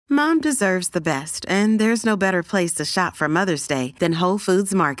Mom deserves the best, and there's no better place to shop for Mother's Day than Whole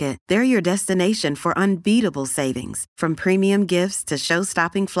Foods Market. They're your destination for unbeatable savings, from premium gifts to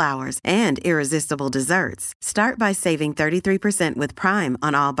show-stopping flowers and irresistible desserts. Start by saving 33% with Prime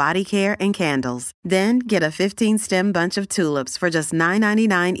on all body care and candles. Then get a 15-stem bunch of tulips for just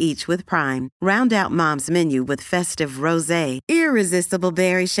 $9.99 each with Prime. Round out Mom's menu with festive rosé, irresistible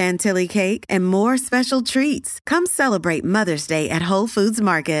berry chantilly cake, and more special treats. Come celebrate Mother's Day at Whole Foods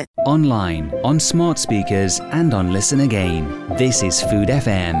Market. Online, on smart speakers, and on Listen Again. This is Food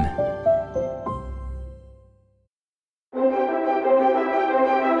FM.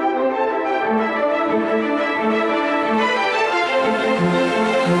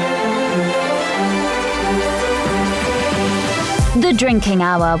 The Drinking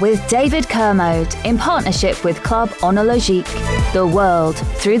Hour with David Kermode in partnership with Club Onologique. The world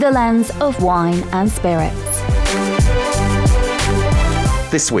through the lens of wine and spirits.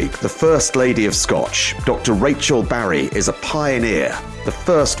 This week, the First Lady of Scotch, Dr. Rachel Barrie, is a pioneer, the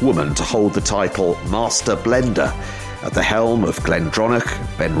first woman to hold the title Master Blender at the helm of Glendronach,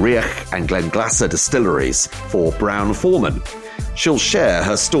 Benriach and Glenglassaugh distilleries for Brown-Forman. She'll share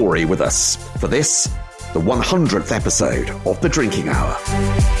her story with us for this, the 100th episode of The Drinking Hour.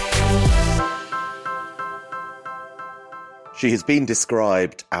 She has been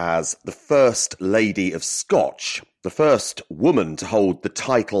described as the First Lady of Scotch, the first woman to hold the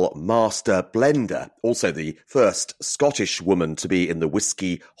title Master Blender, also the first Scottish woman to be in the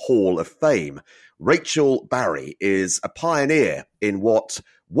Whisky Hall of Fame. Rachel Barrie is a pioneer in what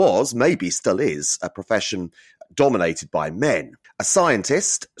was, maybe still is, a profession dominated by men. A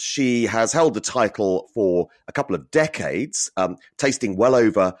scientist, she has held the title for a couple of decades, tasting well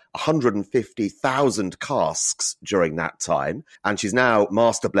over 150,000 casks during that time. And she's now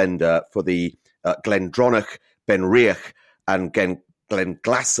master blender for the Glendronach, Benriach and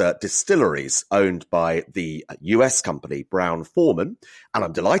Glenglassaugh distilleries owned by the US company Brown-Forman. And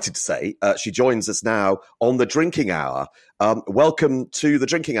I'm delighted to say she joins us now on The Drinking Hour. Welcome to The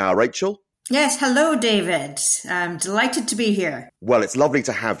Drinking Hour, Rachel. Yes, hello, David. I'm delighted to be here. Well, it's lovely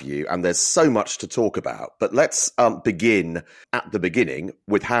to have you, and there's so much to talk about. But let's begin at the beginning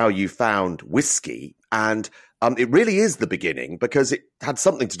with how you found whiskey. And it really is the beginning because it had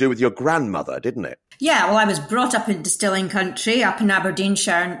something to do with your grandmother, didn't it? Yeah, well, I was brought up in distilling country, up in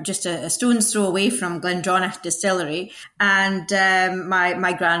Aberdeenshire, just a stone's throw away from Glendronach Distillery. And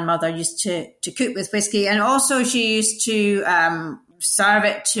my grandmother used to cook with whiskey, and also she used to serve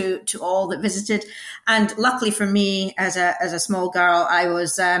it to all that visited. And luckily for me, as a small girl, I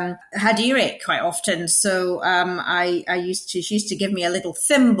was had earache quite often. So she used to give me a little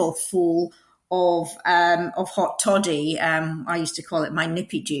thimble full of hot toddy. I used to call it my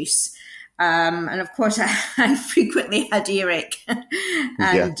nippy juice. And of course, I frequently had earache,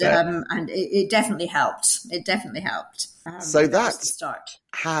 and it definitely helped. It definitely helped. So that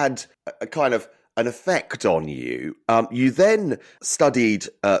had a kind of an effect on you. You then studied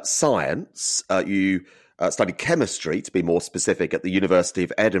science. You studied chemistry, to be more specific, at the University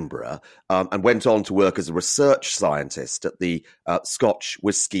of Edinburgh, and went on to work as a research scientist at the Scotch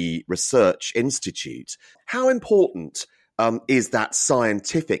Whisky Research Institute. How important is that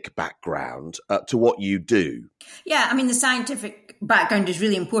scientific background to what you do? Yeah, I mean, the scientific background is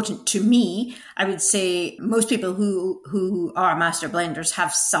really important to me. I would say most people who are master blenders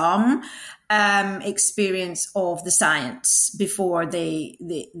have some experience of the science before they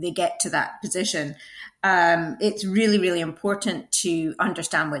get to that position. It's really, really important to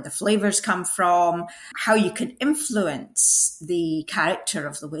understand where the flavors come from, how you can influence the character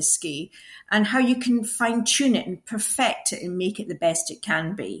of the whiskey, and how you can fine tune it and perfect it and make it the best it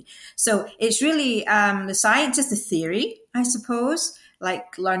can be. So it's really the science is the theory, I suppose.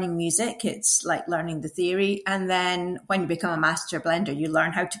 Like learning music, it's like learning the theory. And then when you become a master blender, you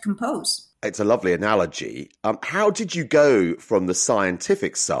learn how to compose. It's a lovely analogy. How did you go from the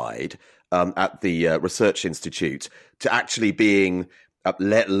scientific side at the Research Institute to actually being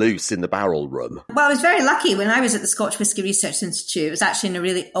let loose in the barrel room? Well, I was very lucky. When I was at the Scotch Whisky Research Institute, it was actually in a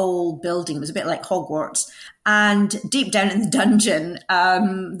really old building. It was a bit like Hogwarts. And deep down in the dungeon,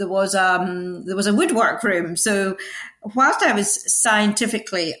 there was a woodwork room. So whilst I was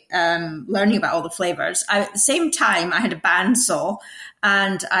scientifically learning about all the flavours, at the same time, I had a bandsaw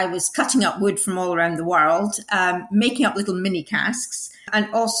and I was cutting up wood from all around the world, making up little mini casks,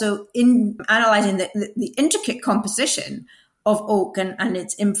 and also in analysing the intricate composition of oak and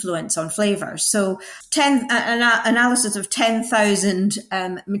its influence on flavours. So analysis of 10,000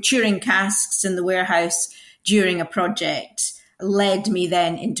 maturing casks in the warehouse during a project, led me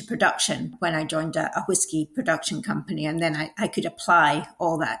then into production when I joined a whiskey production company. And then I could apply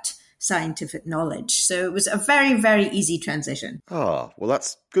all that scientific knowledge. So it was a very, very easy transition. Ah, well,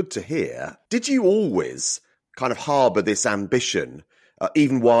 that's good to hear. Did you always kind of harbour this ambition,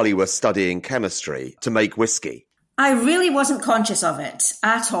 even while you were studying chemistry, to make whiskey? I really wasn't conscious of it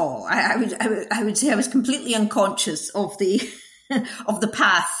at all. I would say I was completely unconscious of the of the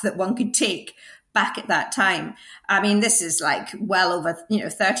path that one could take back at that time. I mean, this is like well over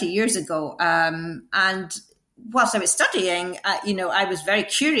 30 years ago, and whilst I was studying, I was very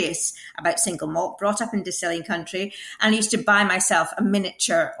curious about single malt, brought up in distilling country, and I used to buy myself a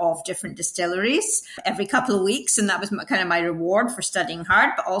miniature of different distilleries every couple of weeks. And that was kind of my reward for studying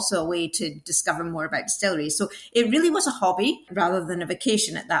hard, but also a way to discover more about distilleries. So it really was a hobby rather than a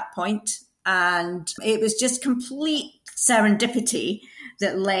vacation at that point. And it was just complete serendipity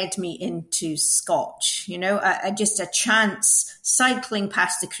that led me into Scotch, just a chance cycling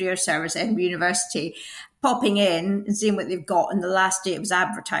past the career service at Edinburgh University, popping in and seeing what they've got. And the last day it was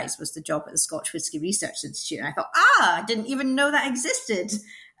advertised was the job at the Scotch Whisky Research Institute. And I thought, I didn't even know that existed.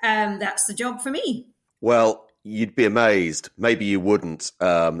 That's the job for me. Well, you'd be amazed. Maybe you wouldn't.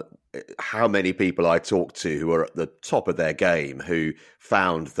 How many people I talked to who are at the top of their game who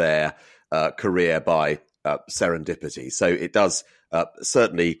found their career by serendipity. So it does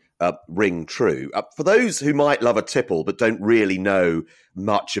certainly ring true. For those who might love a tipple but don't really know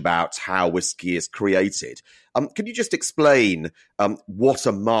much about how whiskey is created, can you just explain what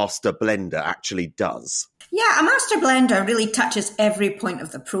a master blender actually does? Yeah, a master blender really touches every point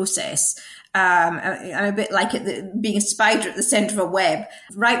of the process. I'm a bit like being a spider at the centre of a web,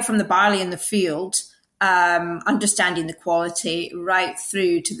 right from the barley in the field, understanding the quality, right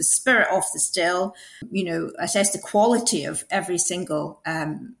through to the spirit of the still, assess the quality of every single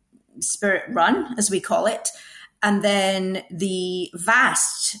spirit run, as we call it. And then the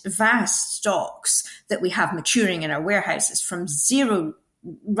vast stocks that we have maturing in our warehouses from zero,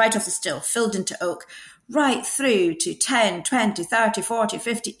 right off the still, filled into oak, right through to 10, 20, 30, 40,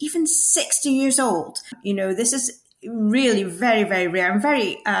 50, even 60 years old. This is really very, very rare and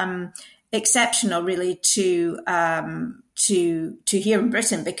very exceptional, really, to here in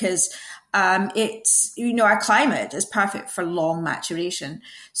Britain, because it's, our climate is perfect for long maturation.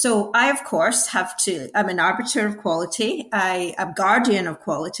 So I, of course, I'm an arbiter of quality. I'm a guardian of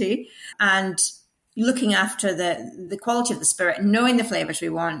quality, and looking after the quality of the spirit, knowing the flavors we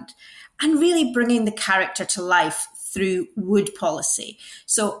want, and really bringing the character to life through wood policy.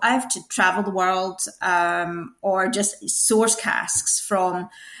 So I have to travel the world, or just source casks from,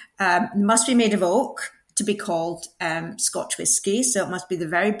 must be made of oak to be called Scotch whisky. So it must be the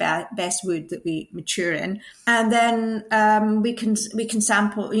very best wood that we mature in. And then we can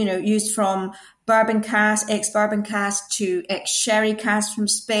sample, use from bourbon cask, ex-bourbon cask to ex-sherry cask from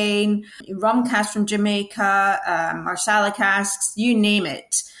Spain, rum cask from Jamaica, Marsala casks, you name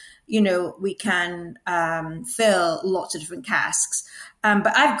it. We can fill lots of different casks.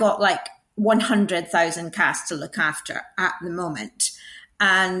 But I've got like 100,000 casks to look after at the moment.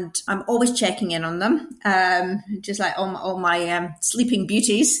 And I'm always checking in on them, just like all my sleeping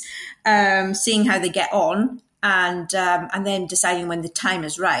beauties, seeing how they get on, and then deciding when the time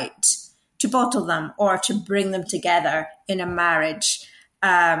is right to bottle them or to bring them together in a marriage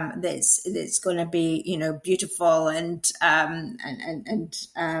that's going to be, beautiful and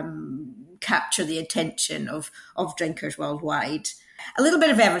capture the attention of drinkers worldwide. A little bit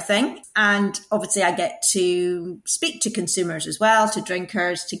of everything. And obviously I get to speak to consumers as well, to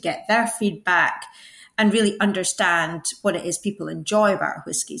drinkers, to get their feedback and really understand what it is people enjoy about our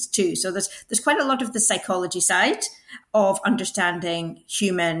whiskies too. So there's quite a lot of the psychology side of understanding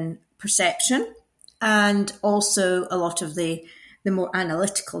human perception, and also a lot of the more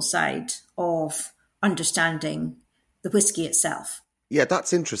analytical side of understanding the whiskey itself. Yeah,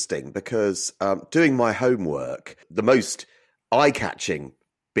 that's interesting because doing my homework, the most eye-catching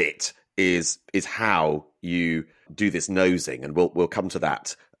bit is how you do this nosing, and we'll come to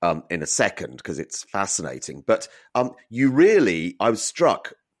that in a second because it's fascinating. But I was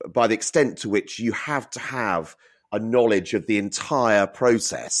struck by the extent to which you have to have a knowledge of the entire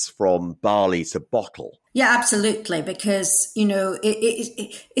process from barley to bottle. Yeah, absolutely. Because,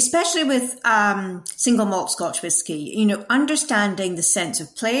 especially with single malt Scotch whisky, understanding the sense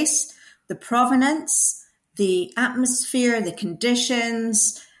of place, the provenance, the atmosphere, the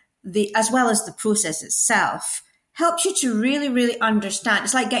conditions, as well as the process itself, helps you to really, really understand.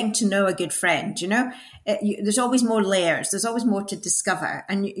 It's like getting to know a good friend, there's always more layers. There's always more to discover.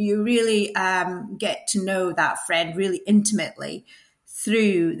 And you really get to know that friend really intimately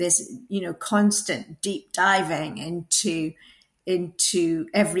through this, constant deep diving into into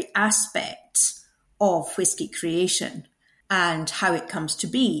every aspect of whiskey creation and how it comes to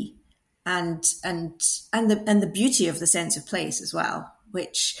be, and the beauty of the sense of place as well,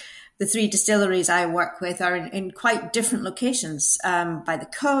 which the 3 distilleries I work with are in quite different locations, by the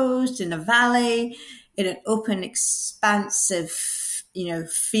coast, in a valley, in an open, expansive,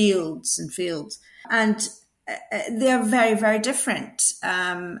 fields. And they're very, very different,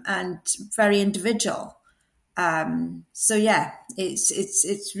 and very individual. So yeah,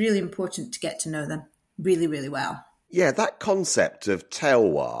 it's really important to get to know them really, really well. Yeah, that concept of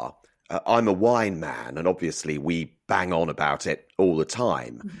terroir, I'm a wine man, and obviously we bang on about it all the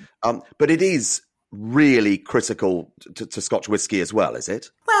time. But it is really critical to Scotch whisky as well, is it?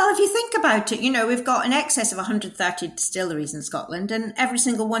 Well, if you think about it, we've got in excess of 130 distilleries in Scotland, and every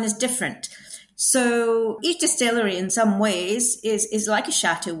single one is different. So each distillery in some ways is like a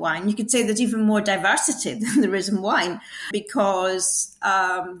chateau wine. You could say there's even more diversity than there is in wine, because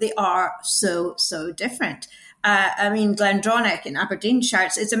they are so, so different. Glendronach in Aberdeenshire,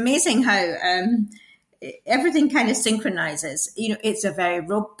 it's amazing how everything kind of synchronizes. It's a very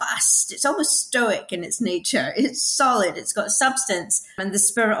robust, it's almost stoic in its nature. It's solid, it's got substance and the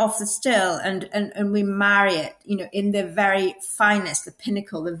spirit of the still, and we marry it, in the very finest, the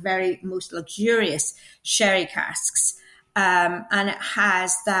pinnacle, the very most luxurious sherry casks. And it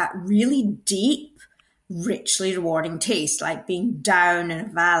has that really deep, richly rewarding taste, like being down in a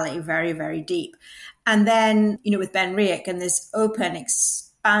valley, very, very deep. And then, with Barrie and this open,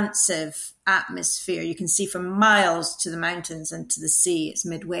 expansive atmosphere, you can see from miles to the mountains and to the sea. It's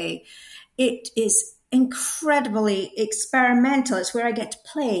midway. It is incredibly experimental. It's where I get to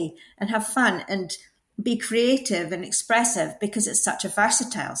play and have fun and be creative and expressive, because it's such a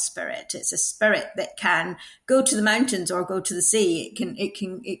versatile spirit. It's a spirit that can go to the mountains or go to the sea.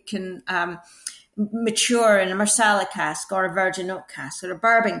 It can mature in a Marsala cask or a virgin oak cask or a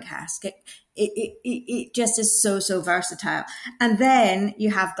bourbon cask. It just is so, so versatile. And then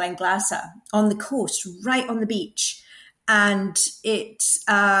you have Glenglassaugh on the coast, right on the beach. And it's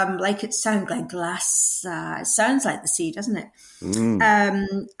it sounds Glenglassaugh. It sounds like the sea, doesn't it?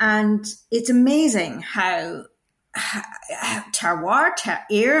 And it's amazing how terroir,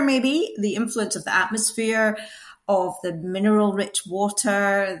 maybe, the influence of the atmosphere, of the mineral-rich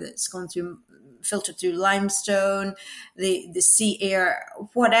water that's gone through, filtered through limestone, the sea air,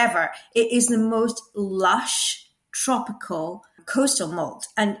 whatever. It is the most lush, tropical, coastal malt.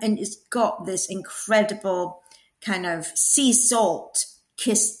 And it's got this incredible kind of sea salt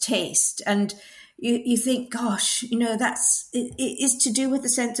kissed taste. And you think, gosh, it is to do with the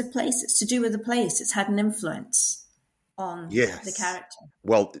sense of place. It's to do with the place. It's had an influence on the character.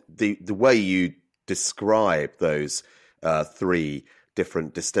 Well, the way you describe those 3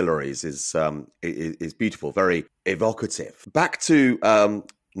 different distilleries is beautiful, very evocative. Back to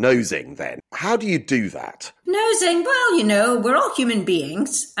nosing then. How do you do that? Nosing, well, we're all human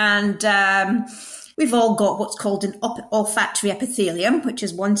beings, and we've all got what's called an olfactory epithelium, which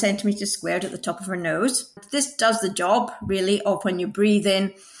is 1 centimetre squared at the top of our nose. This does the job, really, of when you breathe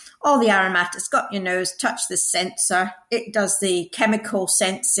in all the aromatics, got your nose, touch the sensor. It does the chemical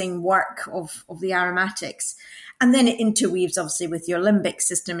sensing work of the aromatics. And then it interweaves, obviously, with your limbic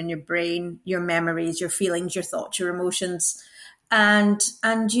system in your brain, your memories, your feelings, your thoughts, your emotions. And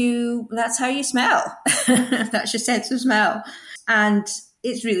that's how you smell. That's your sense of smell. And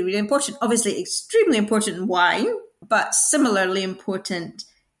it's really, really important. Obviously, extremely important in wine, but similarly important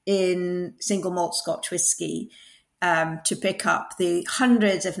in single malt Scotch whisky, to pick up the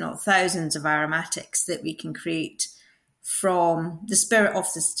hundreds, if not thousands, of aromatics that we can create from the spirit of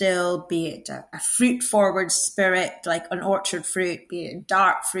the still, be it a fruit-forward spirit, like an orchard fruit, be it a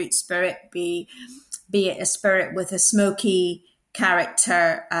dark fruit spirit, be it a spirit with a smoky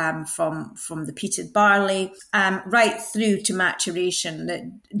character from the peated barley, right through to maturation that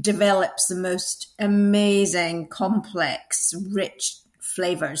develops the most amazing, complex, rich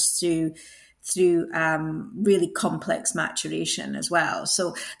flavours through really complex maturation as well.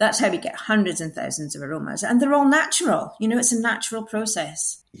 So that's how we get hundreds and thousands of aromas. And they're all natural. It's a natural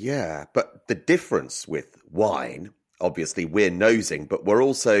process. Yeah, but the difference with wine, obviously we're nosing, but we're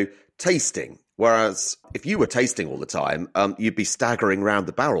also tasting. Whereas if you were tasting all the time, you'd be staggering around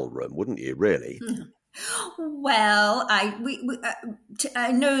the barrel room, wouldn't you, really? Well,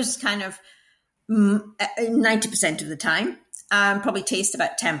 I nose kind of 90% of the time. Probably taste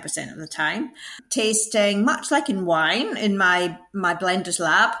about 10% of the time. Tasting, much like in wine, in my blender's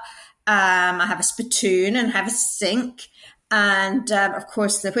lab, I have a spittoon and have a sink. And of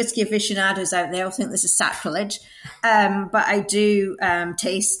course, the whiskey aficionados out there will think this is sacrilege. But I do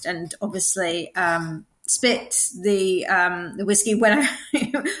taste and obviously spit the whiskey when I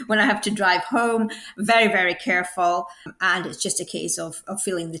when I have to drive home. Very, very careful, and it's just a case of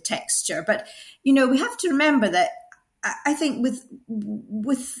feeling the texture. But we have to remember that I think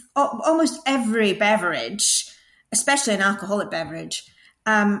with almost every beverage, especially an alcoholic beverage,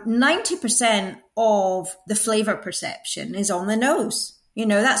 90% of the flavor perception is on the nose.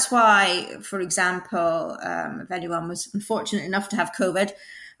 That's why, for example, if anyone was unfortunate enough to have COVID,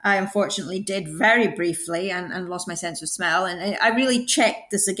 I unfortunately did very briefly and lost my sense of smell. And I really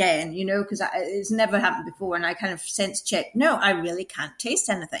checked this again, because it's never happened before. And I kind of sense checked, no, I really can't taste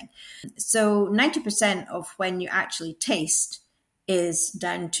anything. So 90% of when you actually taste is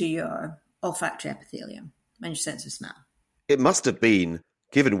down to your olfactory epithelium and your sense of smell. It must have been,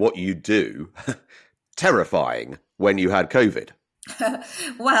 given what you do, terrifying when you had COVID.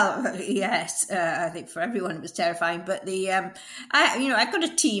 Well, yes, I think for everyone it was terrifying. But I've got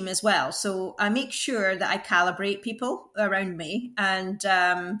a team as well, so I make sure that I calibrate people around me, and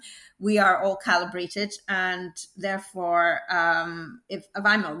we are all calibrated. And therefore, if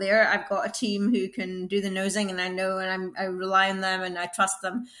I'm not there, I've got a team who can do the nosing, and I know, and I rely on them, and I trust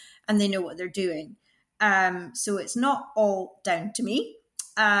them, and they know what they're doing. So it's not all down to me.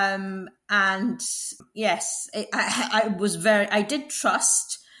 And yes, I did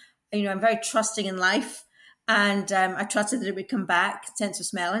trust, I'm very trusting in life, and I trusted that it would come back, sense of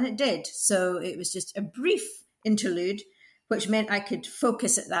smell, and it did. So it was just a brief interlude, which meant I could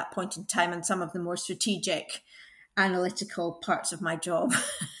focus at that point in time on some of the more strategic, analytical parts of my job,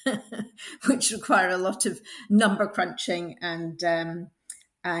 which require a lot of number crunching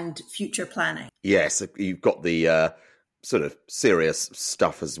and future planning. Yes, you've got the sort of serious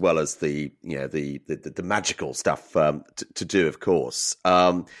stuff as well as the magical stuff to do, of course.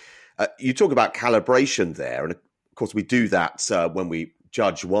 You talk about calibration there, and of course we do that when we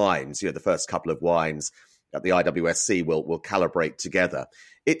judge wines. The first couple of wines at the IWSC will calibrate together.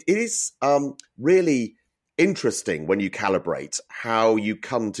 It is really interesting when you calibrate how you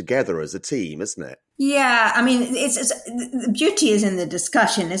come together as a team, isn't it? Yeah, I mean, it's the beauty is in the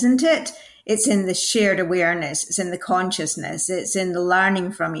discussion, isn't it? It's in the shared awareness. It's in the consciousness. It's in the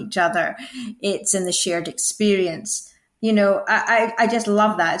learning from each other. It's in the shared experience. I just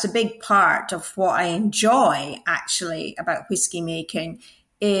love that. It's a big part of what I enjoy actually about whiskey making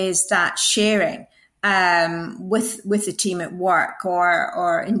is that sharing with the team at work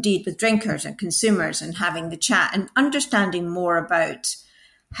or indeed with drinkers and consumers, and having the chat and understanding more about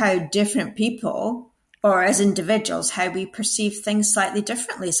how different people, or as individuals, how we perceive things slightly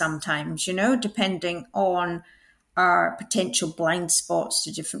differently sometimes, depending on our potential blind spots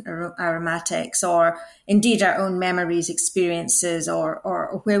to different aromatics, or indeed our own memories, experiences,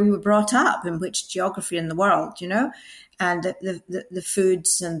 or where we were brought up, in which geography in the world, and the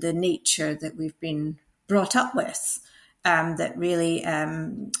foods and the nature that we've been brought up with. That really,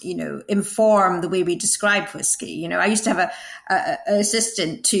 inform the way we describe whiskey. I used to have an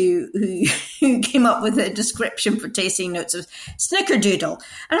assistant who came up with a description for tasting notes of snickerdoodle.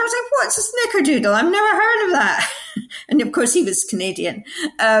 And I was like, what's a snickerdoodle? I've never heard of that. And of course he was Canadian.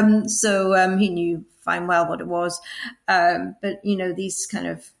 So he knew fine well what it was. But, these kind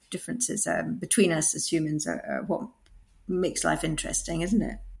of differences between us as humans are what makes life interesting, isn't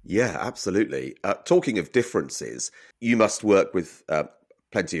it? Yeah, absolutely. Talking of differences, you must work with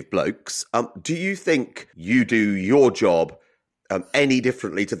plenty of blokes. Do you think you do your job any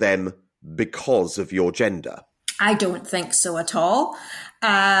differently to them because of your gender? I don't think so at all.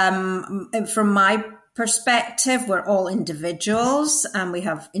 From my perspective, we're all individuals and we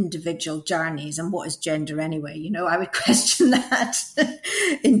have individual journeys. And what is gender anyway? I would question that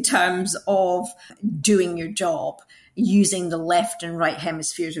in terms of doing your job, using the left and right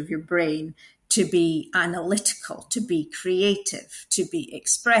hemispheres of your brain to be analytical, to be creative, to be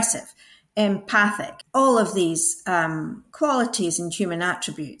expressive, empathic. All of these qualities and human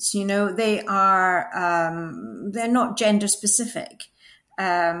attributes, they are, they're not gender specific.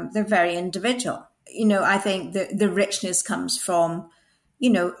 They're very individual. I think the richness comes from,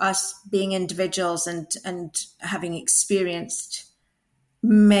 us being individuals and having experienced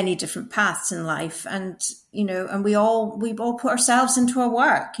many different paths in life, and we all put ourselves into our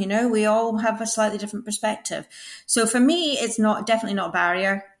work. We all have a slightly different perspective. So for me, it's definitely not a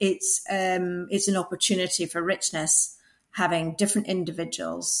barrier. It's an opportunity for richness, having different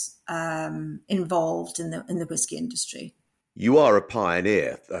individuals involved in the whiskey industry. You are a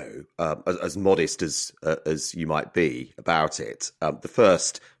pioneer, though, as modest as you might be about it. The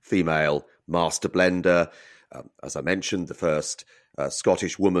first female master blender, as I mentioned, the first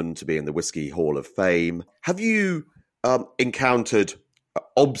Scottish woman to be in the Whisky Hall of Fame. Have you encountered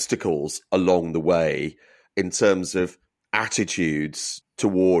obstacles along the way in terms of attitudes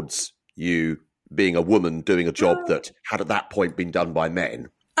towards you being a woman doing a job that had at that point been done by men?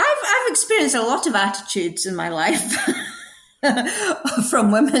 I've experienced a lot of attitudes in my life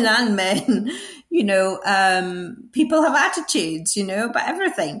from women and men. People have attitudes, about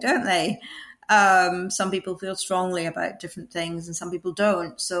everything, don't they? Some people feel strongly about different things and some people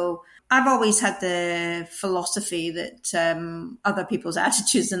don't. So I've always had the philosophy that other people's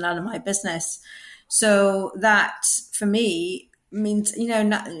attitudes are none of my business. So that for me means,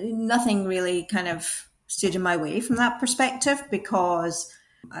 nothing really kind of stood in my way from that perspective, because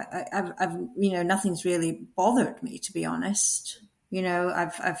I've nothing's really bothered me, to be honest.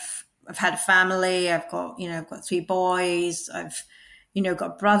 I've had a family. I've got 3 boys. I've got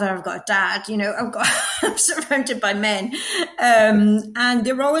a brother. I've got a dad. I'm surrounded by men, and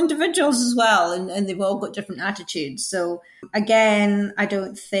they're all individuals as well, and they've all got different attitudes. So again, I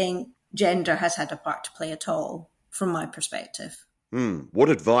don't think gender has had a part to play at all, from my perspective. What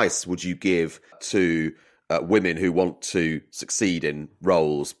advice would you give to women who want to succeed in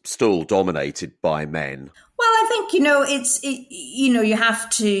roles still dominated by men? Well, I think, you have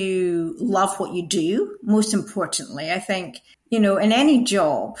to love what you do. Most importantly, I think, in any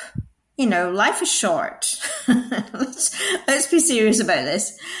job, life is short. Let's be serious about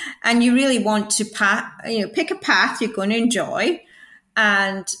this. And you really want to pick a path you're going to enjoy,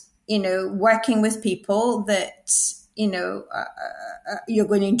 and, working with people that, you're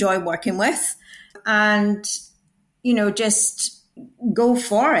going to enjoy working with, and, just go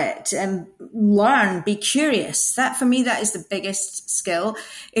for it and learn, be curious. That, for me, that is the biggest skill.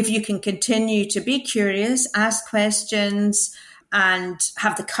 If you can continue to be curious, ask questions, and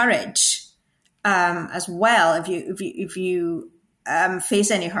have the courage as well. If you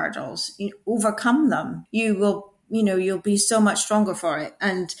face any hurdles, overcome them. You will, you'll be so much stronger for it.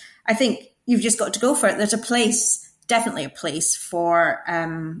 And I think you've just got to go for it. There's definitely a place for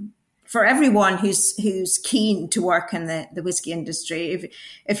everyone who's keen to work in the whiskey industry.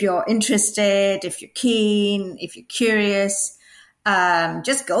 If you're interested, if you're keen, if you're curious,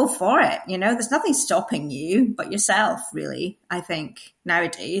 just go for it. There's nothing stopping you but yourself, really. I think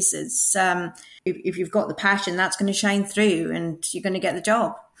nowadays it's if you've got the passion, that's going to shine through, and you're going to get the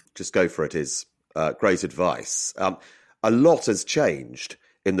job. Just go for it is great advice. A lot has changed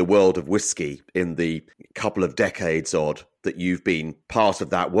in the world of whiskey in the couple of decades odd that you've been part of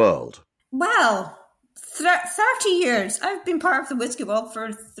that world. Well, 30 years. I've been part of the whiskey world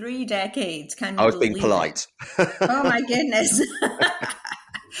for 3 decades. I was being polite. Oh, my goodness.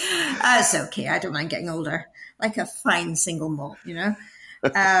 That's okay. I don't mind getting older. Like a fine single malt,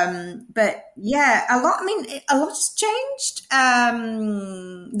 But yeah, a lot has changed.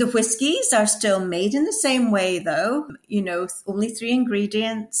 The whiskies are still made in the same way, though. Only 3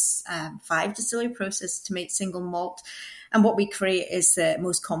 ingredients, 5 distillery processes to make single malt. And what we create is the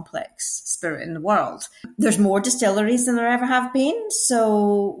most complex spirit in the world. There's more distilleries than there ever have been.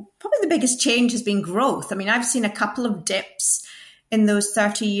 So probably the biggest change has been growth. I've seen a couple of dips in those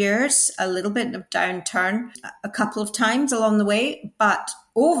 30 years, a little bit of downturn a couple of times along the way. But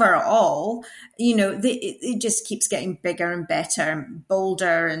overall, it just keeps getting bigger and better and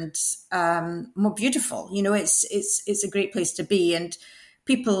bolder and more beautiful. It's a great place to be. And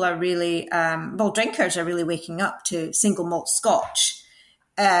people are really, drinkers are really waking up to single malt Scotch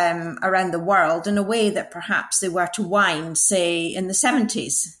around the world in a way that perhaps they were to wine, say, in the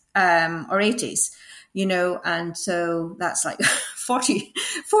 70s or 80s. And so that's like 4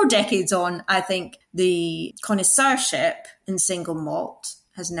 decades on. I think the connoisseurship in single malt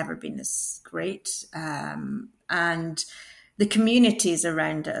has never been as great. And the communities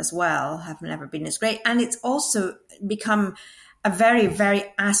around it as well have never been as great. And it's also become a very, very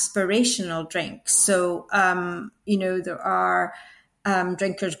aspirational drink. So, there are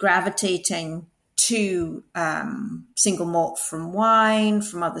drinkers gravitating to single malt from wine,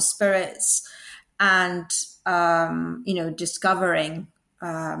 from other spirits, and, discovering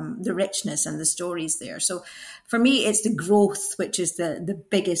the richness and the stories there. So for me, it's the growth, which is the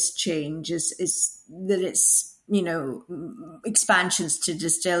biggest change, is that it's, expansions to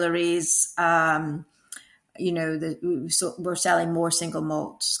distilleries. We're selling more single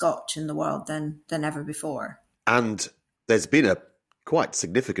malt Scotch in the world than ever before. And there's been a quite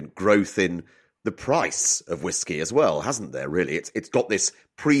significant growth in the price of whiskey as well, hasn't there, really? It's got this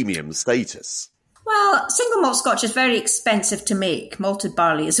premium status. Well, single malt Scotch is very expensive to make. Malted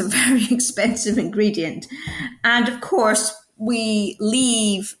barley is a very expensive ingredient. And of course, we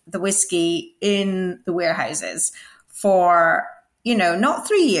leave the whiskey in the warehouses for, not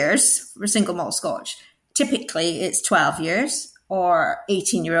 3 years for single malt Scotch. Typically, it's 12 years or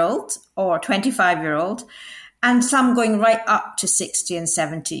 18-year-old or 25-year-old, and some going right up to 60 and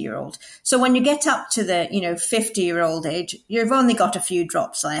 70-year-old. So when you get up to the 50-year-old age, you've only got a few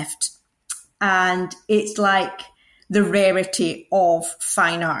drops left. And it's like the rarity of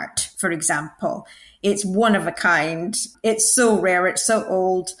fine art, for example. It's one of a kind. It's so rare. It's so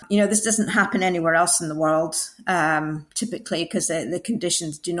old. This doesn't happen anywhere else in the world, typically, because the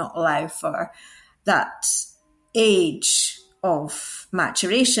conditions do not allow for that age of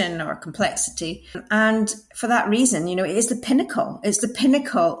maturation or complexity. And for that reason, it is the pinnacle. It's the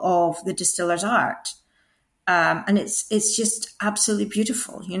pinnacle of the distiller's art. And it's just absolutely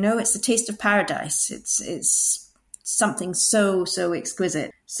beautiful. It's the taste of paradise. It's something so, so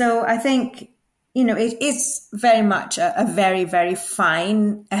exquisite. So I think, it is very much a very, very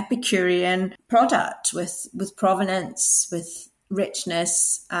fine Epicurean product with provenance, with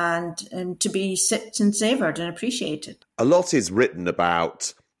richness, and to be sipped and savoured and appreciated. A lot is written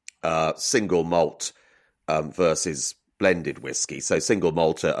about single malt versus blended whiskey. So single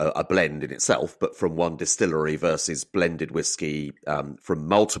malt, a blend in itself, but from one distillery versus blended whiskey from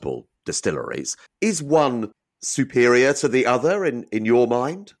multiple distilleries. Is one superior to the other in your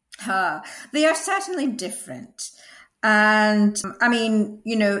mind? They are certainly different. And I mean,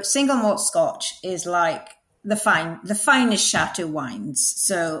 single malt Scotch is like the finest chateau wines.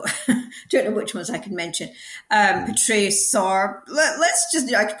 So don't know which ones I can mention. Patrice, or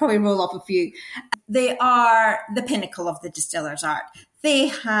I could probably roll off a few. They are the pinnacle of the distiller's art. They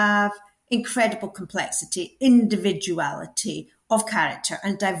have incredible complexity, individuality of character,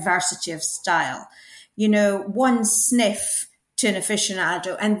 and diversity of style. One sniff to an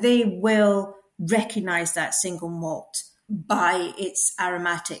aficionado and they will recognize that single malt by its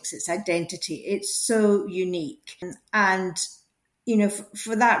aromatics, its identity. It's so unique. And,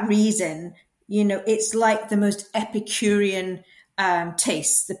 for that reason, it's like the most Epicurean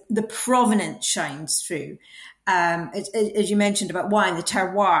taste. The provenance shines through. As you mentioned about wine, the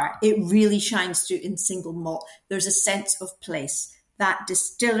terroir, it really shines through in single malt. There's a sense of place. That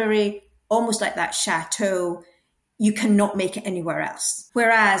distillery, almost like that chateau, you cannot make it anywhere else.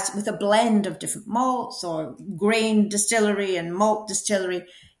 Whereas with a blend of different malts or grain distillery and malt distillery,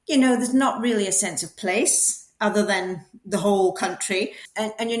 there's not really a sense of place other than the whole country.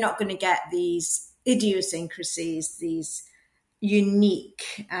 And you're not going to get these idiosyncrasies, these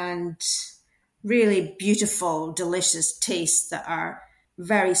unique and really beautiful, delicious tastes that are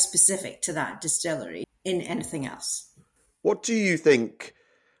very specific to that distillery in anything else. What do you think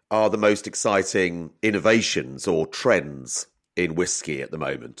are the most exciting innovations or trends in whiskey at the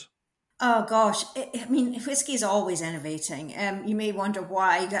moment? Oh gosh, whiskey is always innovating. You may wonder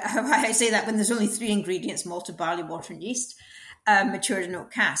why I say that when there's only 3 ingredients: malted barley, water and yeast, matured in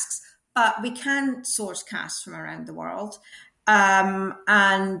oak casks. But we can source casks from around the world.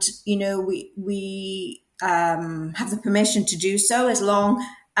 And we have the permission to do so as long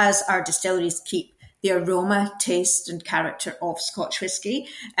as our distilleries keep the aroma, taste and character of Scotch whisky,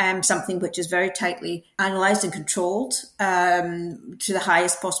 something which is very tightly analysed and controlled to the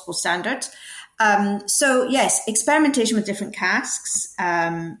highest possible standards. So yes, experimentation with different casks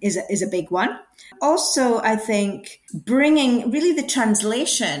is a big one. Also, I think bringing really the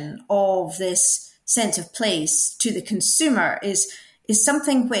translation of this sense of place to the consumer is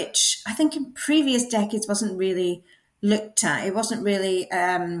something which I think in previous decades wasn't really looked at. It wasn't really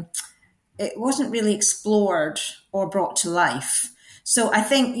explored or brought to life. So I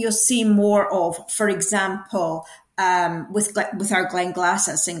think you'll see more of, for example, with our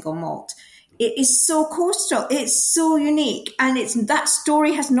Glenglassaugh single malt. It is so coastal. It's so unique, and that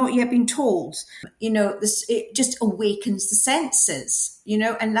story has not yet been told. It just awakens the senses.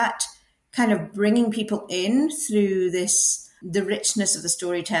 And that kind of bringing people in through the richness of the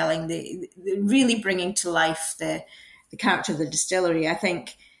storytelling, the really bringing to life the character of the distillery, I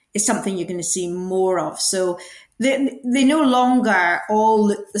think, is something you're going to see more of. So they no longer all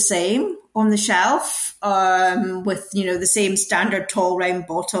look the same on the shelf, with, the same standard tall round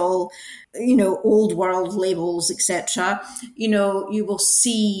bottle, old world labels, etc. You're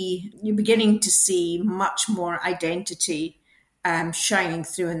beginning to see much more identity shining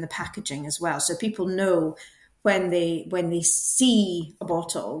through in the packaging as well. So people know when they see a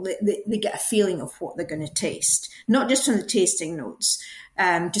bottle, they get a feeling of what they're going to taste, not just from the tasting notes,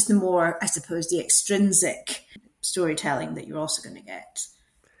 just the more, I suppose, the extrinsic storytelling that you're also going to get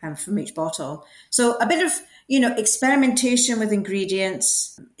from each bottle. So a bit of, experimentation with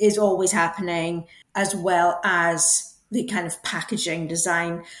ingredients is always happening, as well as the kind of packaging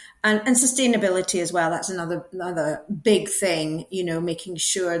design and sustainability as well. That's another big thing, making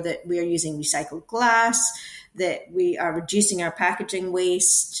sure that we are using recycled glass, that we are reducing our packaging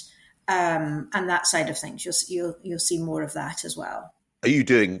waste, and that side of things. You'll see more of that as well. Are you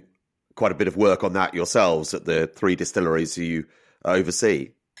doing quite a bit of work on that yourselves at the 3 distilleries you oversee?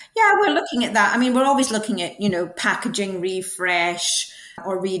 Yeah, we're looking at that. I mean, we're always looking at, packaging refresh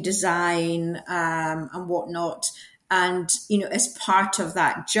or redesign and whatnot. And, as part of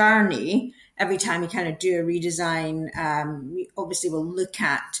that journey, every time you kind of do a redesign, we obviously will look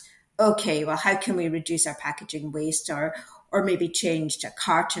at, okay, well, how can we reduce our packaging waste or maybe change to a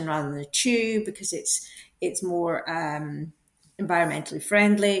carton rather than a tube because it's more environmentally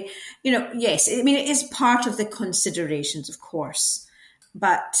friendly. Yes, I mean, it is part of the considerations, of course.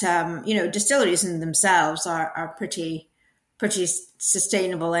 But, distilleries in themselves are pretty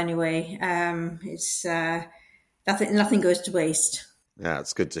sustainable anyway. It's nothing goes to waste. Yeah,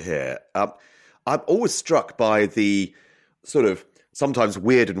 it's good to hear. I'm always struck by the sort of sometimes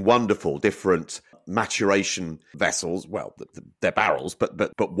weird and wonderful different maturation vessels. Well, they're barrels,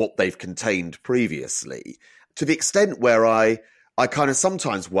 but what they've contained previously, to the extent where I kind of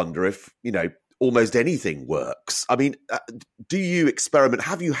sometimes wonder if, almost anything works. I mean, do you experiment?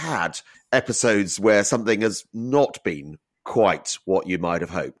 Have you had episodes where something has not been quite what you might have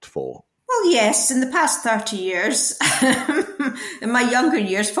hoped for? Well, yes, in the past 30 years. In my younger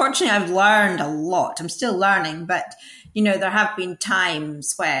years, fortunately, I've learned a lot. I'm still learning, but, there have been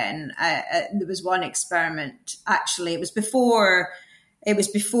times when there was one experiment, actually, it was before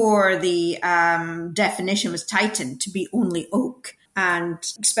the definition was tightened to be only oak, and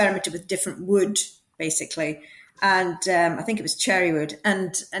experimented with different wood, basically. And I think it was cherry wood.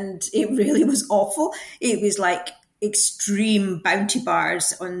 And it really was awful. It was like extreme Bounty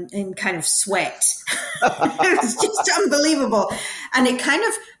bars in kind of sweat. It was just unbelievable. And it kind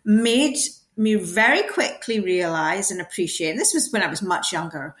of made me very quickly realize and appreciate, and this was when I was much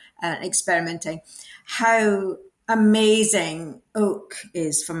younger experimenting, how amazing oak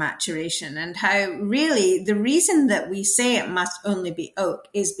is for maturation, and how really the reason that we say it must only be oak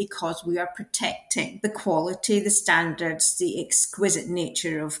is because we are protecting the quality, the standards, the exquisite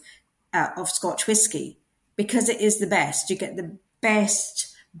nature of Scotch whisky, because it is the best. You get the best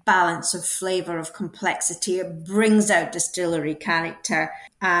balance of flavour, of complexity. It brings out distillery character,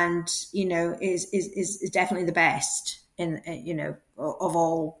 and is definitely the best in of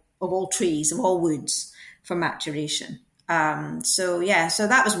all trees, of all woods, for maturation. So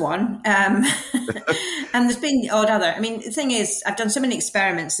that was one. And there's been the odd other. I mean, the thing is, I've done so many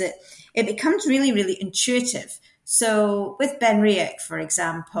experiments that it becomes really, really intuitive. So with Benriach, for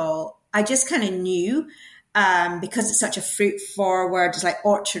example, I just kind of knew, because it's such a fruit forward, it's like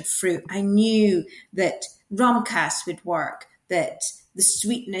orchard fruit, I knew that rum cask would work, that the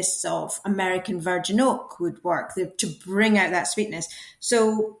sweetness of American virgin oak would work to bring out that sweetness.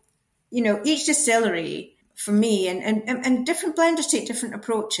 So, each distillery, for me, and different blenders take different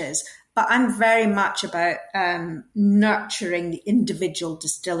approaches, but I'm very much about nurturing the individual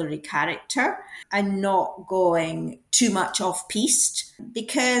distillery character and not going too much off-piste,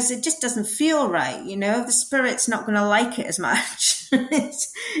 because it just doesn't feel right. The spirit's not going to like it as much.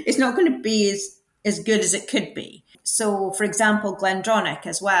 It's not going to be as good as it could be. So, for example, Glendronach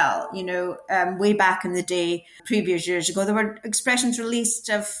as well, way back in the day, previous years ago, there were expressions released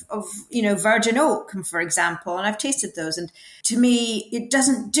of virgin oak, for example, and I've tasted those. And to me, it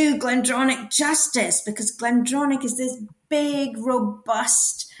doesn't do Glendronach justice, because Glendronach is this big,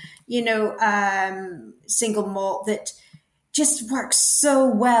 robust, single malt that just works so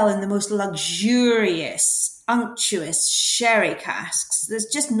well in the most luxurious, unctuous sherry casks. There's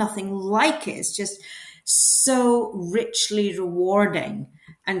just nothing like it. It's just so richly rewarding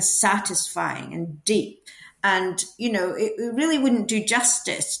and satisfying and deep. And, it really wouldn't do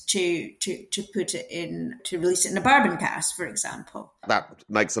justice to put it in, to release it in a bourbon cask, for example. That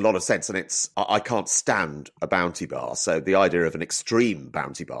makes a lot of sense. And I can't stand a Bounty bar. So the idea of an extreme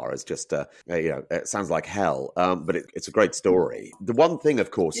Bounty bar is just, it sounds like hell. But it's a great story. The one thing,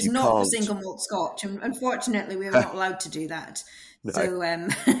 of course, it's not for single malt Scotch. And unfortunately, we're not allowed to do that. No. So,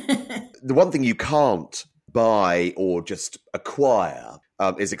 the one thing you can't buy or just acquire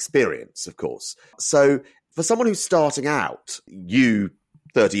is experience, of course. So for someone who's starting out,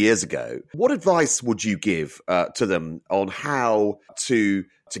 30 years ago, what advice would you give to them on how to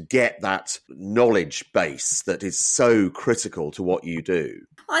get that knowledge base that is so critical to what you do?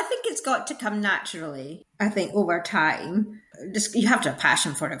 I think it's got to come naturally. I think over time, you have to have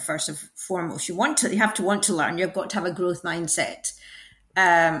passion for it first and foremost. You have to want to learn. You've got to have a growth mindset.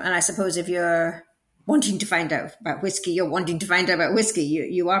 And I suppose if you're wanting to find out about whiskey, you're wanting to find out about whiskey.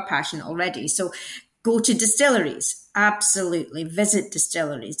 You are passionate already. So go to distilleries. Absolutely. Visit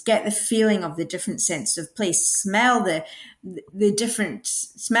distilleries. Get the feeling of the different sense of place. Smell the different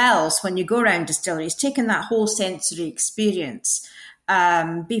smells when you go around distilleries. Take in that whole sensory experience.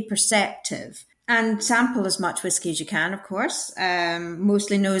 Be perceptive. And sample as much whiskey as you can, of course,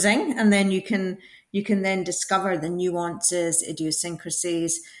 mostly nosing. And then you can then discover the nuances,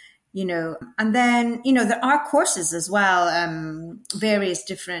 idiosyncrasies, and then, there are courses as well, various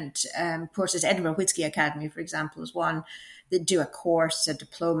different courses. Edinburgh Whisky Academy, for example, is one that do a course, a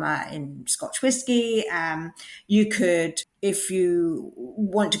diploma in Scotch whisky. You could, if you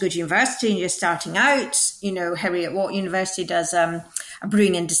want to go to university and you're starting out, Harriet Watt University does a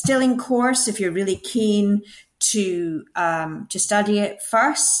brewing and distilling course. If you're really keen to study it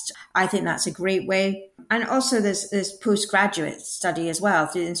first, I think that's a great way. And also there's postgraduate study as well.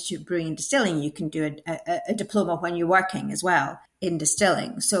 Through the Institute of Brewing and Distilling, you can do a diploma when you're working as well in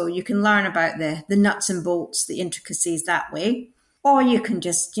distilling. So you can learn about the nuts and bolts, the intricacies that way. Or you can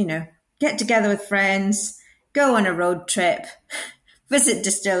just, get together with friends, go on a road trip, visit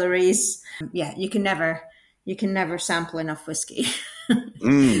distilleries. Yeah, you can never sample enough whiskey.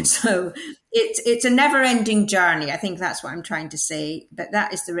 So it's a never-ending journey. I think that's what I'm trying to say. But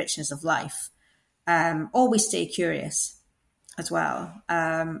that is the richness of life. Always stay curious as well,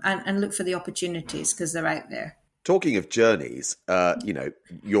 and look for the opportunities because they're out there. Talking of journeys,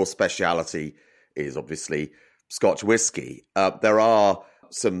 your speciality is obviously Scotch whisky. There are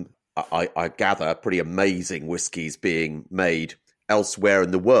some, I gather, pretty amazing whiskies being made elsewhere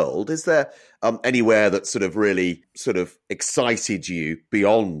in the world. Is there anywhere that sort of really excited you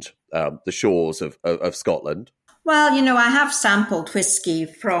beyond the shores of Scotland? Well, I have sampled whiskey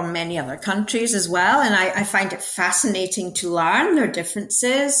from many other countries as well, and I find it fascinating to learn their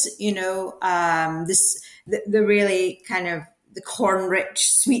differences. The really kind of the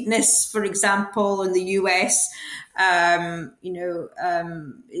corn-rich sweetness, for example, in the US, it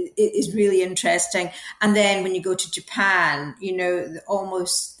is really interesting. And then when you go to Japan,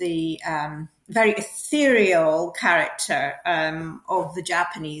 almost the very ethereal character of the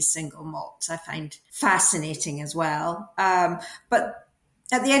Japanese single malts I find fascinating as well. But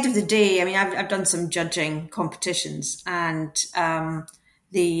at the end of the day, I mean, I've done some judging competitions, and I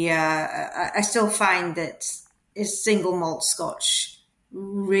still find that is single malt Scotch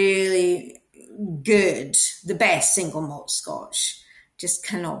really good. The best single malt Scotch just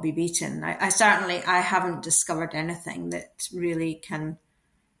cannot be beaten. I haven't discovered anything that really can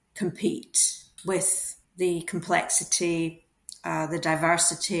compete with the complexity, the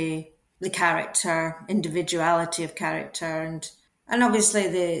diversity, the character, individuality of character, and obviously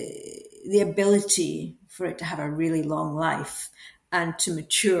the ability for it to have a really long life and to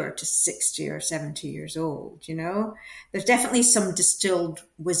mature to 60 or 70 years old, There's definitely some distilled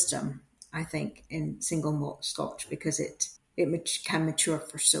wisdom, I think, in single malt Scotch because it can mature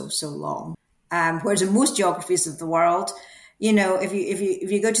for so long. Whereas in most geographies of the world, if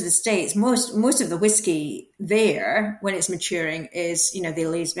you go to the States, most of the whiskey there, when it's maturing, is, they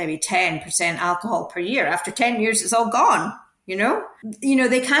lose maybe 10% alcohol per year. After 10 years, it's all gone,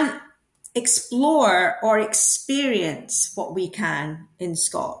 They can't explore or experience what we can in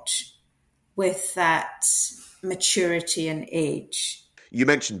Scotch with that maturity and age. You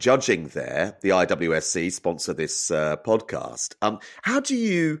mentioned judging there. The IWSC sponsor this podcast. How do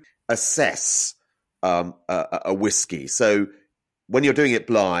you assess a whiskey? So when you're doing it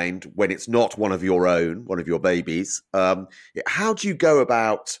blind, when it's not one of your own, one of your babies, how do you go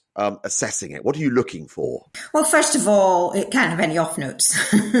about assessing it? What are you looking for? Well, first of all, it can't have any off notes.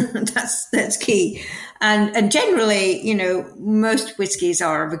 that's key. And generally, most whiskies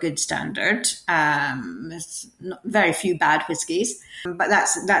are of a good standard. There's very few bad whiskies, but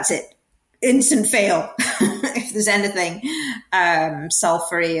that's it. Instant fail if there's anything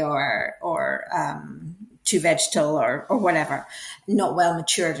sulfury or too vegetal or whatever, not well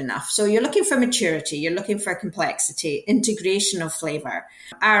matured enough. So you're looking for maturity, you're looking for complexity, integration of flavor,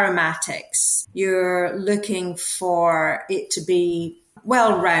 aromatics. You're looking for it to be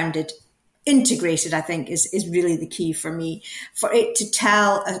well-rounded, integrated, I think, is really the key for me. For it to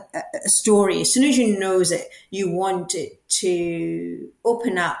tell a story, as soon as you nose it, you want it to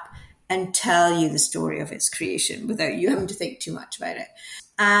open up and tell you the story of its creation without you having to think too much about it.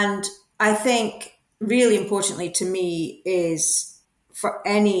 And I think really importantly to me is for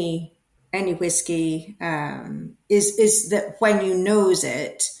any whiskey is that when you nose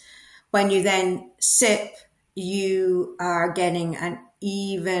it, when you then sip, you are getting an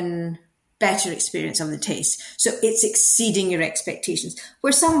even better experience of the taste. So it's exceeding your expectations.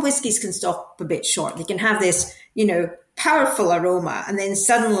 Where some whiskies can stop a bit short. They can have this, powerful aroma, and then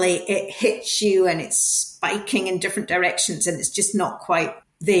suddenly it hits you and it's spiking in different directions and it's just not quite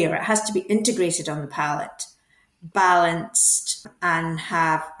there. It has to be integrated on the palate, balanced, and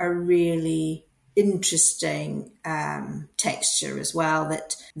have a really interesting texture as well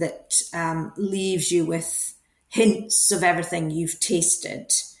that leaves you with hints of everything you've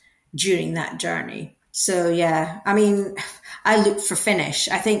tasted during that journey. So yeah, I mean, I look for finish.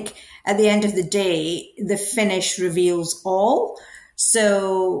 I think at the end of the day, the finish reveals all.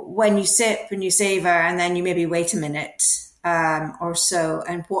 So when you sip and you savor, and then you maybe wait a minute or so,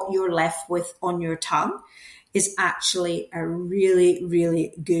 and what you're left with on your tongue is actually a really,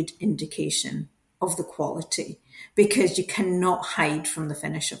 really good indication of the quality, because you cannot hide from the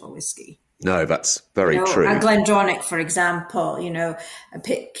finish of a whiskey. No, that's very true. A Glendronach, for example, I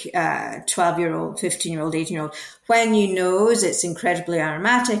pick 12-year-old, 15-year-old, 18-year-old. When you nose, it's incredibly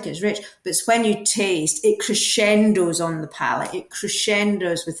aromatic, it's rich, but it's when you taste, it crescendos on the palate. It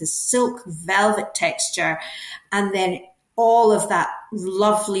crescendos with a silk velvet texture, and then all of that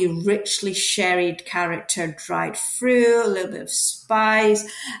lovely, richly sherried character dried through, a little bit of spice,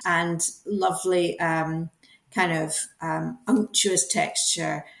 and lovely unctuous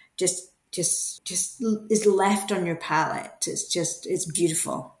texture, just is left on your palate. It's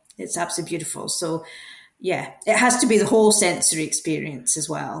beautiful. It's absolutely beautiful. So yeah, it has to be the whole sensory experience as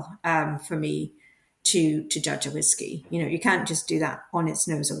well, for me to judge a whiskey. You can't just do that on its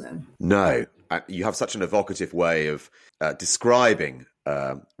nose alone. No, you have such an evocative way of describing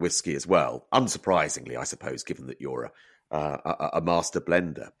whiskey as well. Unsurprisingly, I suppose, given that you're a master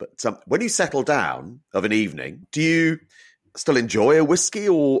blender. But when you settle down of an evening, do you still enjoy a whiskey,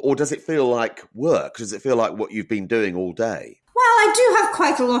 or does it feel like work? Does it feel like what you've been doing all day? Well, I do have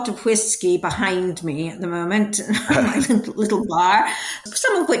quite a lot of whiskey behind me at the moment, my little bar,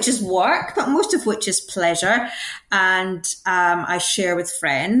 some of which is work, but most of which is pleasure. And I share with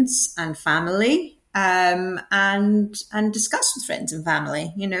friends and family, and discuss with friends and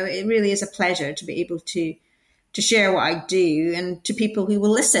family. It really is a pleasure to be able to share what I do, and to people who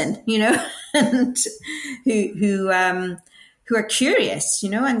will listen, and who are curious,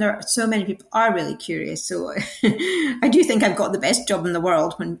 and there are so many people are really curious. So I do think I've got the best job in the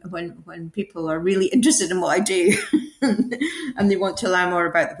world when people are really interested in what I do and they want to learn more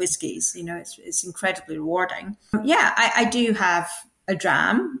about the whiskies. It's incredibly rewarding. Yeah, I do have a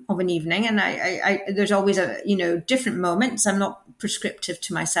dram of an evening, and I there's always different moments. I'm not prescriptive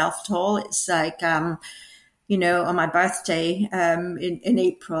to myself at all. It's like, on my birthday in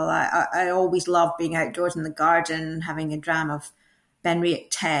April, I always love being outdoors in the garden, having a dram of Barrie at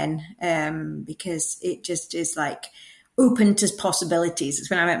 10, because it just is like open to possibilities. It's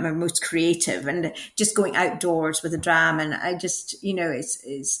when I'm at my most creative, and just going outdoors with a dram, and I just,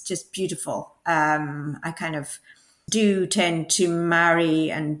 it's just beautiful. I kind of do tend to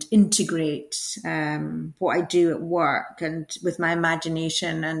marry and integrate what I do at work and with my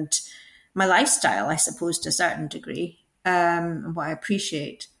imagination and my lifestyle, I suppose, to a certain degree, and what I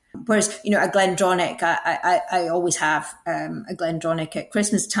appreciate. Whereas, a Glendronach, I always have a Glendronach at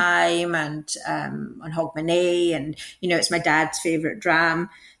Christmas time and on Hogmanay, and, it's my dad's favourite dram.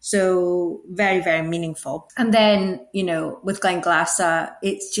 So very, very meaningful. And then, with Glenglassa,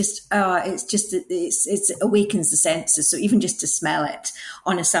 it awakens the senses. So even just to smell it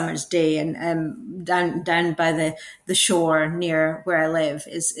on a summer's day, and down by the shore near where I live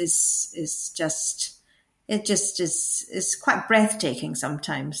is quite breathtaking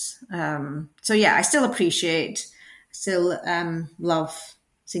sometimes. So yeah, I still love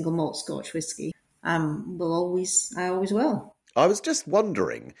single malt Scotch whiskey. I always will. I was just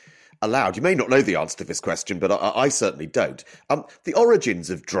wondering aloud, you may not know the answer to this question, but I certainly don't. The origins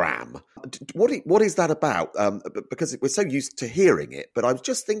of dram, what is that about? Because we're so used to hearing it, but I was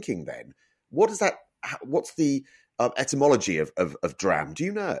just thinking then, what's the etymology of dram? Do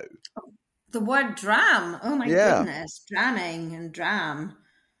you know? The word dram. Oh my goodness. Dramming and dram.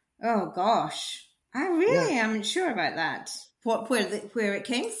 Oh gosh. I really am sure about that. Where it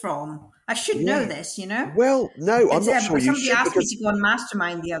came from. I should know this, Well, no, I'm not sure you should. Somebody asked me to go on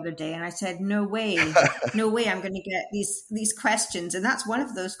Mastermind the other day, and I said, no way. No way I'm going to get these questions. And that's one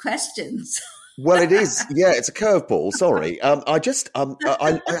of those questions. Well, it is. Yeah, it's a curveball. Sorry. I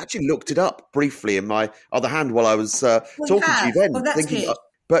actually looked it up briefly in my other hand while I was talking to you then. Well, that's good.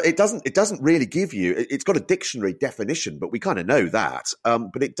 But it doesn't really give you. It's got a dictionary definition, but we kind of know that.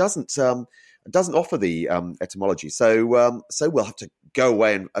 But it doesn't offer the etymology. So we'll have to go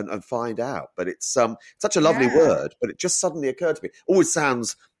away and find out. But it's such a lovely word. But it just suddenly occurred to me. Always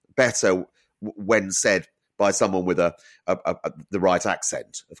sounds better when said by someone with the right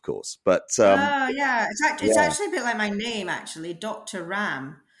accent, of course. But yeah, it's actually a bit like my name, actually, Dr.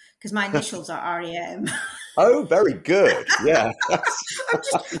 Ram, because my initials are REM. Oh, very good. Yeah. I've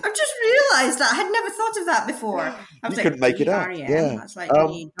just realised that. I had never thought of that before. I was couldn't make it up. REM. Yeah. That's like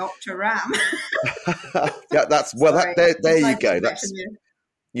me, Dr. Ram. Yeah, that's well. There you go. You.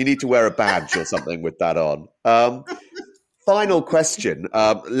 You need to wear a badge or something with that on. Final question,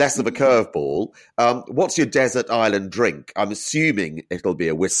 less of a curveball. What's your desert island drink? I'm assuming it'll be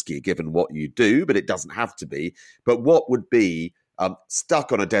a whiskey, given what you do, but it doesn't have to be. But what would be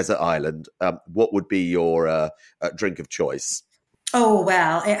stuck on a desert island? What would be your drink of choice? Oh,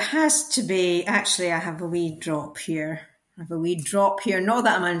 well, it has to be. Actually, I have a wee drop here. Not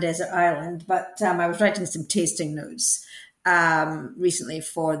that I'm on a desert island, but I was writing some tasting notes recently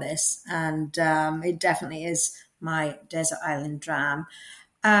for this, and it definitely is my desert island dram,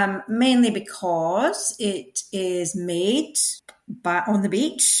 mainly because it is made on the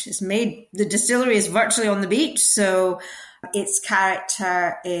beach. The distillery is virtually on the beach, so its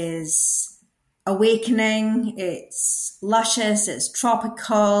character is awakening, it's luscious, it's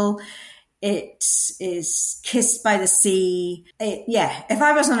tropical, it is kissed by the sea. If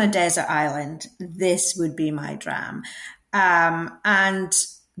I was on a desert island, this would be my dram. And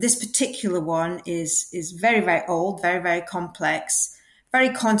this particular one is very, very old, very, very complex, very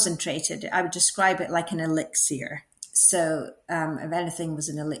concentrated. I would describe it like an elixir. So if anything was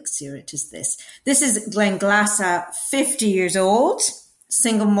an elixir, it is this. This is Glenglassaugh, 50 years old,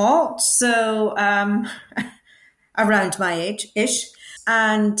 single malt, so around my age-ish.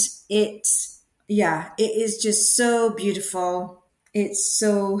 And it is just so beautiful. It's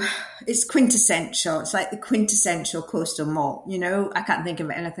quintessential. It's like the quintessential coastal malt. You know, I can't think of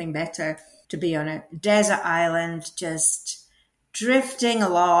anything better to be on a desert island, just drifting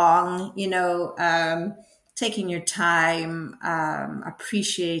along, taking your time,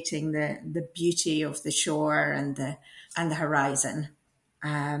 appreciating the beauty of the shore and the horizon,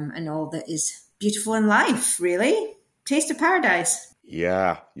 and all that is beautiful in life, really. Taste of paradise.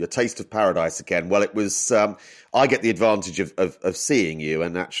 Yeah, your taste of paradise again. Well, it was, I get the advantage of seeing you,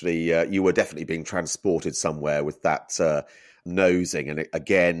 and actually you were definitely being transported somewhere with that nosing, and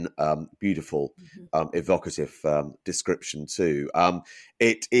again, beautiful, evocative description too.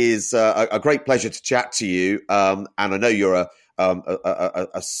 It is a great pleasure to chat to you, and I know you're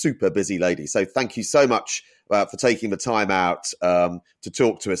a super busy lady, so thank you so much for taking the time out to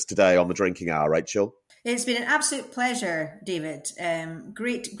talk to us today on the Drinking Hour, Rachel. It's been an absolute pleasure, David.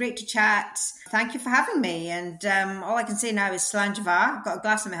 Great to chat. Thank you for having me. And all I can say now is Slán Java. I've got a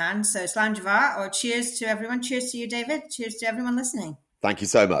glass in my hand, so Slán Java, or cheers to everyone. Cheers to you, David. Cheers to everyone listening. Thank you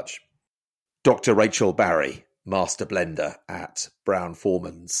so much. Dr. Rachel Barrie, Master Blender at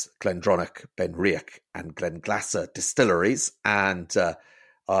Brown-Forman's, Glendronach, Benriach and Glenglassaugh distilleries. And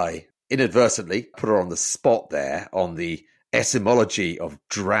I inadvertently put her on the spot there on the etymology of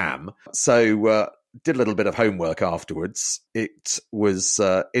dram. So did a little bit of homework afterwards. It was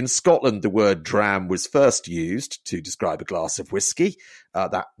in Scotland, the word dram was first used to describe a glass of whiskey.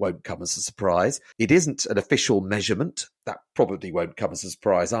 That won't come as a surprise. It isn't an official measurement. That probably won't come as a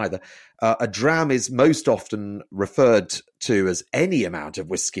surprise either. A dram is most often referred to as any amount of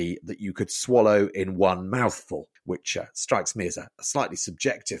whiskey that you could swallow in one mouthful, which strikes me as a slightly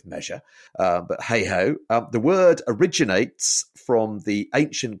subjective measure. But hey-ho. The word originates from the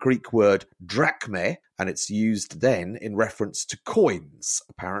ancient Greek word drachme, and it's used then in reference to coins,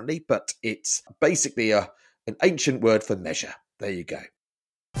 apparently. But it's basically an ancient word for measure. There you go.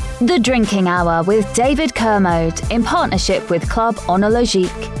 The Drinking Hour with David Kermode in partnership with Club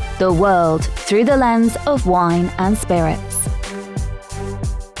Onologique. The world through the lens of wine and spirits.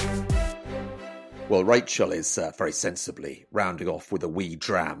 Well, Rachel is very sensibly rounding off with a wee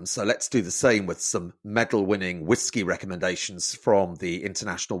dram, so let's do the same with some medal-winning whiskey recommendations from the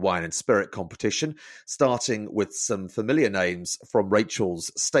International Wine and Spirit Competition, starting with some familiar names from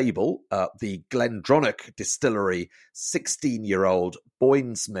Rachel's stable. The Glendronach Distillery 16-year-old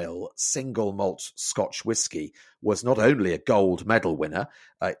Boynes Mill single malt Scotch whiskey was not only a gold medal winner,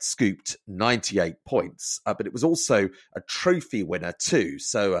 it scooped 98 points, but it was also a trophy winner too,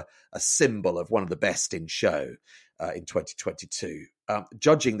 so a symbol of one of the best in show in 2022.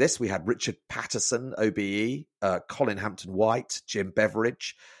 Judging this, we had Richard Patterson, OBE, Colin Hampton-White, Jim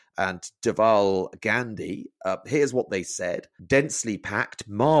Beveridge, and Deval Gandhi. Here's what they said. Densely packed,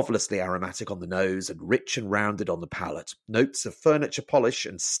 marvellously aromatic on the nose and rich and rounded on the palate. Notes of furniture polish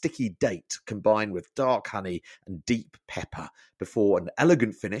and sticky date combined with dark honey and deep pepper before an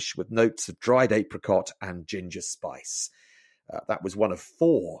elegant finish with notes of dried apricot and ginger spice. That was one of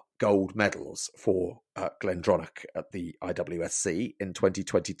 4 gold medals for Glendronach at the IWSC in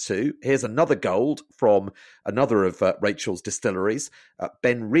 2022. Here's another gold from another of Rachel's distilleries,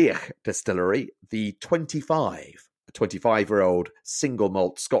 Barrie Distillery, the 25-year-old single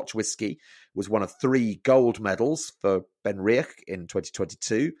malt Scotch whisky was one of 3 gold medals for Barrie in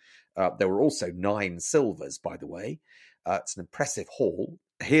 2022. There were also 9 silvers, by the way. It's an impressive haul.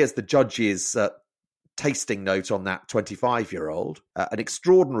 Here's the judges' tasting note on that 25-year-old. An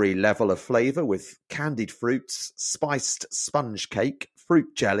extraordinary level of flavour with candied fruits, spiced sponge cake,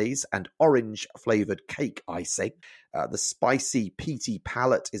 fruit jellies, and orange-flavoured cake icing. The spicy, peaty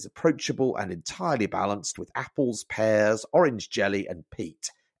palate is approachable and entirely balanced with apples, pears, orange jelly, and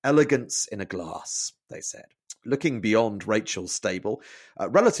peat. Elegance in a glass, they said. Looking beyond Rachel's stable,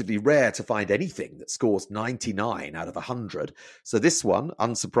 relatively rare to find anything that scores 99 out of 100. So this one,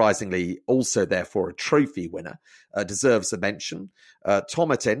 unsurprisingly, also therefore a trophy winner, deserves a mention.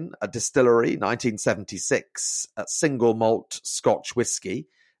 Tomatin, a distillery, 1976, single malt Scotch whisky.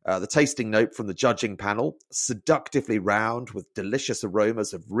 The tasting note from the judging panel, seductively round with delicious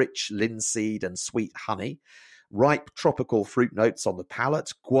aromas of rich linseed and sweet honey. Ripe tropical fruit notes on the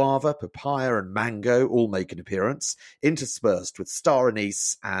palate, guava, papaya and mango all make an appearance, interspersed with star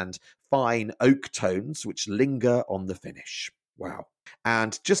anise and fine oak tones which linger on the finish. Wow.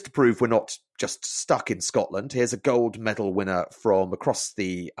 And just to prove we're not just stuck in Scotland, here's a gold medal winner from across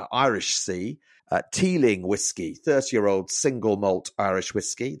the Irish Sea, Teeling Whisky, 30-year-old single malt Irish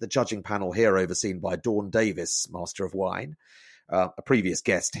whisky. The judging panel here overseen by Dawn Davis, Master of Wine, a previous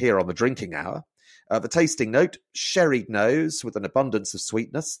guest here on the Drinking Hour. The tasting note, sherried nose with an abundance of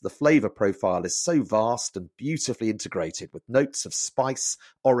sweetness. The flavour profile is so vast and beautifully integrated with notes of spice,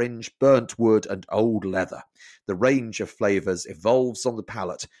 orange, burnt wood and old leather. The range of flavours evolves on the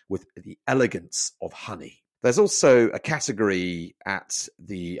palate with the elegance of honey. There's also a category at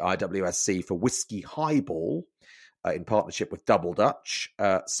the IWSC for Whisky Highball in partnership with Double Dutch.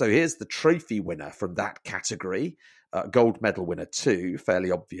 So here's the trophy winner from that category, gold medal winner too, fairly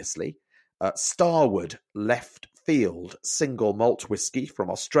obviously. Starwood Left Field single malt whisky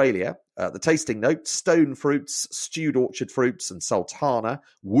from Australia. The tasting note, stone fruits, stewed orchard fruits and sultana,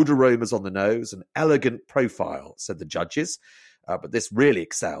 wood aromas on the nose, an elegant profile, said the judges. But this really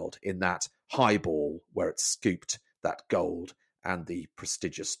excelled in that highball where it scooped that gold and the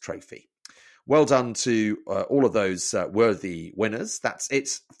prestigious trophy. Well done to all of those worthy winners. That's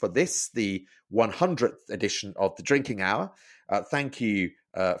it for this, the 100th edition of the Drinking Hour. Thank you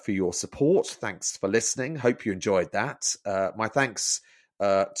for your support. Thanks for listening. Hope you enjoyed that. My thanks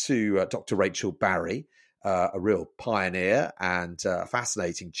to Dr. Rachel Barrie, a real pioneer and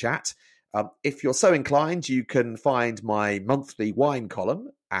fascinating chat. If you're so inclined, you can find my monthly wine column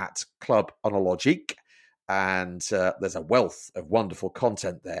at Club Onologique, and there's a wealth of wonderful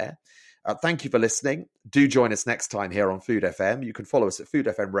content there. Thank you for listening. Do join us next time here on Food FM. You can follow us at Food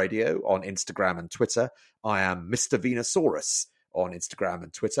FM Radio on Instagram and Twitter. I am Mr. Venusaurus on Instagram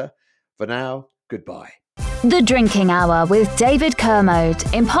and Twitter. For now, goodbye. The Drinking Hour with David Kermode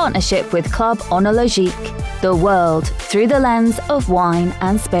in partnership with Club Onologique. The world through the lens of wine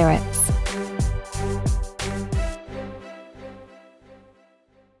and spirits.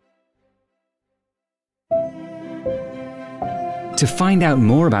 To find out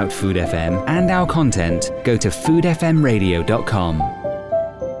more about Food FM and our content, go to foodfmradio.com.